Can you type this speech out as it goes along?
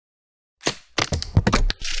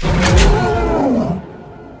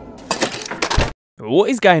What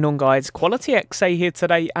is going on, guys? Quality XA here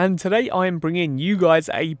today, and today I am bringing you guys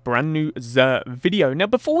a brand new Xur video. Now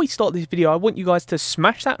before we start this video, I want you guys to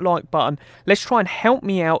smash that like button. Let's try and help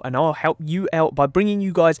me out, and I'll help you out by bringing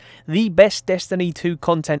you guys the best Destiny 2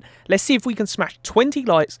 content. Let's see if we can smash 20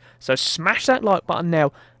 likes, so smash that like button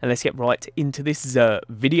now, and let's get right into this Xur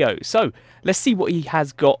video. So let's see what he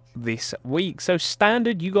has got this week. So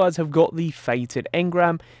standard, you guys have got the Fated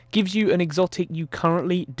Engram, gives you an exotic you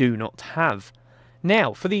currently do not have.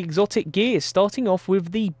 Now, for the exotic gear, starting off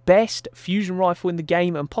with the best fusion rifle in the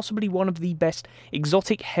game and possibly one of the best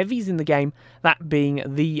exotic heavies in the game, that being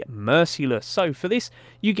the Merciless. So for this,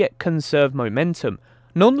 you get Conserve Momentum.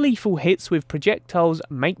 Non-lethal hits with projectiles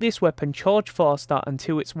make this weapon charge faster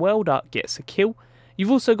until its welder gets a kill.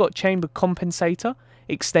 You've also got Chamber Compensator,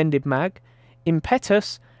 Extended Mag,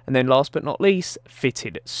 Impetus, and then last but not least,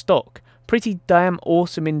 Fitted Stock. Pretty damn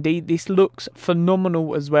awesome indeed. This looks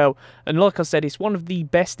phenomenal as well, and like I said, it's one of the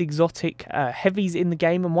best exotic heavies in the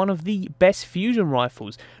game and one of the best fusion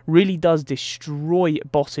rifles. Really does destroy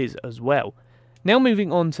bosses as well. Now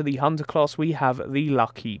moving on to the Hunter class, we have the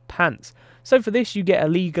Lucky Pants. So for this, you get a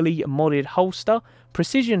legally modded holster,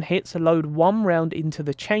 precision hits load 1 round into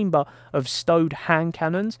the chamber of stowed hand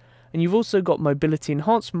cannons, and you've also got mobility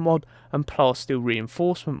enhancement mod and plasteel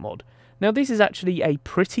reinforcement mod. Now this is actually a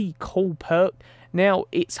pretty cool perk. Now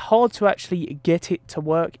it's hard to actually get it to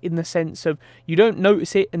work in the sense of you don't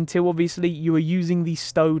notice it until obviously you are using the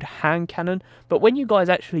stowed hand cannon, but when you guys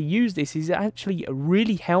actually use this, it's actually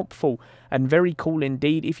really helpful and very cool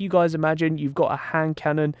indeed. If you guys imagine you've got a hand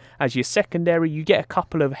cannon as your secondary, you get a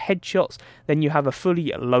couple of headshots, then you have a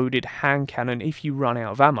fully loaded hand cannon if you run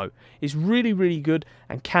out of ammo. It's really good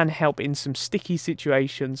and can help in some sticky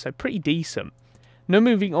situations, so pretty decent. Now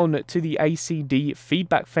moving on to the ACD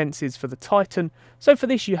feedback fences for the Titan. So for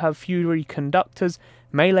this, you have Fury Conductors.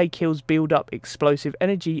 Melee kills build up explosive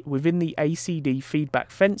energy within the ACD feedback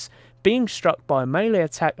fence. Being struck by a melee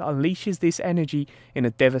attack unleashes this energy in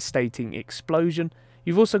a devastating explosion.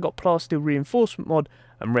 You've also got plasteel reinforcement mod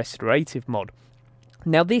and restorative mod.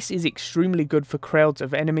 Now this is extremely good for crowds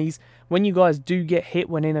of enemies. When you guys do get hit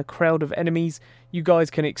when in a crowd of enemies, you guys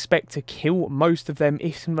can expect to kill most of them,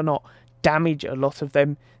 if not damage a lot of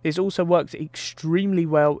them. This also works extremely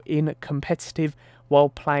well in competitive while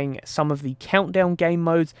playing some of the countdown game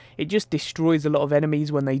modes. It just destroys a lot of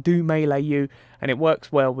enemies when they do melee you, and it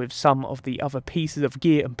works well with some of the other pieces of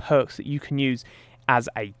gear and perks that you can use as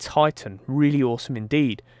a Titan. Really awesome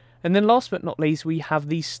indeed. And then last but not least, we have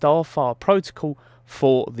the Starfire protocol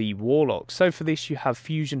for the Warlock. So for this, you have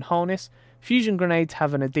Fusion Harness. Fusion grenades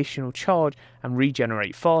have an additional charge and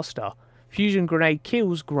regenerate faster. Fusion grenade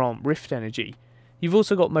kills grant rift energy. You've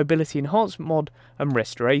also got mobility enhancement mod and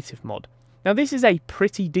restorative mod. Now this is a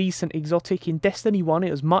pretty decent exotic. In Destiny 1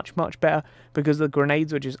 it was much better because the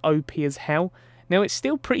grenades were just OP as hell. Now it's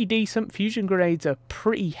still pretty decent. Fusion grenades are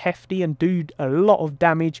pretty hefty and do a lot of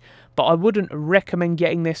damage, but I wouldn't recommend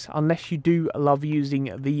getting this unless you do love using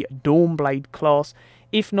the Dawnblade class.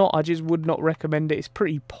 If not, I just would not recommend it. It's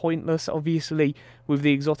pretty pointless, obviously, with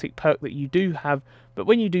the exotic perk that you do have. But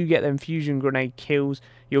when you do get them fusion grenade kills,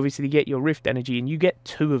 you obviously get your rift energy, and you get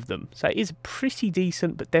 2 of them. So it is pretty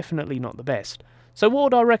decent, but definitely not the best. So what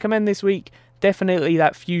would I recommend this week? Definitely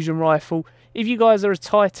that fusion rifle. If you guys are a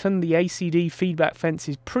Titan, the ACD feedback fence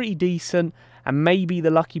is pretty decent, and maybe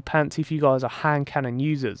the Lucky Pants if you guys are hand cannon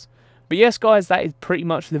users. But yes guys, that is pretty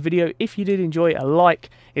much the video. If you did enjoy, a like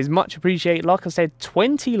is much appreciated. Like I said,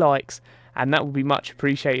 20 likes, and that would be much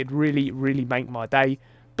appreciated. Really make my day.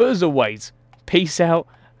 But as always, peace out,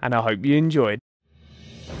 and I hope you enjoyed.